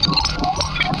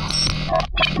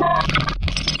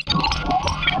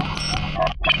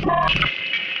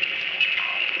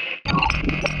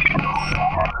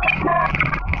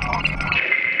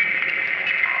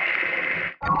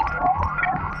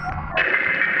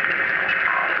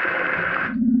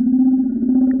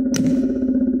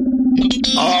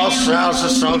sales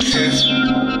associates.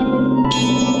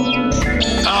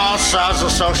 All sales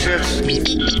associates.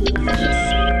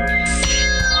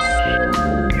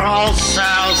 All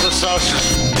sales associates.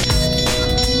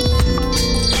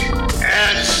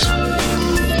 It's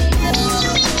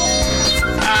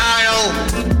aisle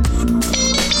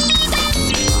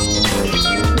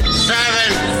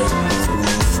 7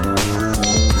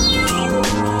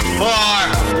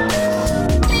 4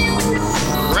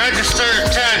 register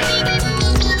 10.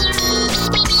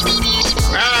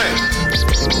 Right.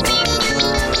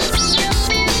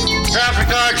 Traffic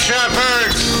guard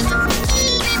shepherds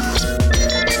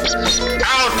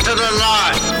out to the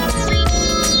lot.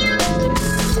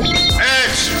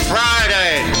 It's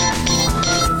Friday.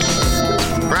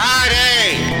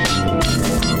 Friday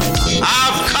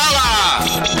of color.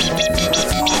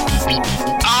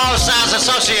 All sales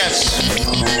associates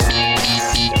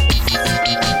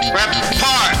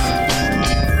report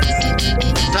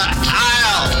to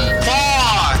aisle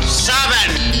 4, 7,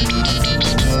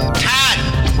 10.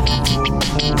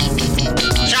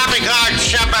 Shopping cart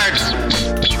shepherd,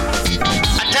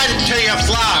 attend to your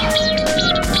flock.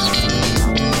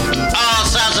 All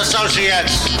sales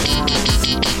associates.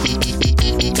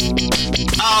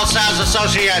 All sales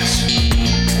associates.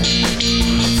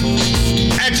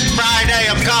 It's Friday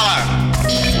of color.